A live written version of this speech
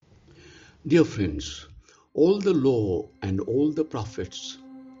Dear friends, all the law and all the prophets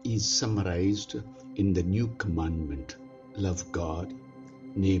is summarized in the new commandment: love God,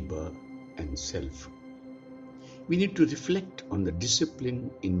 neighbor, and self. We need to reflect on the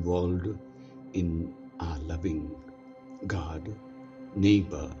discipline involved in our loving God,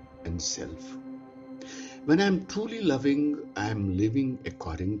 neighbor, and self. When I am truly loving, I am living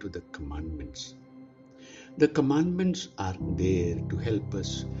according to the commandments. The commandments are there to help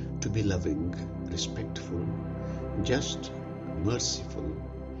us to be loving, respectful, just, merciful,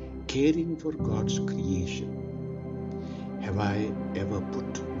 caring for God's creation. Have I ever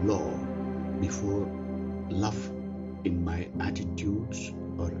put law before love in my attitudes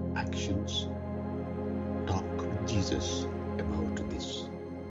or actions? Talk with Jesus about this.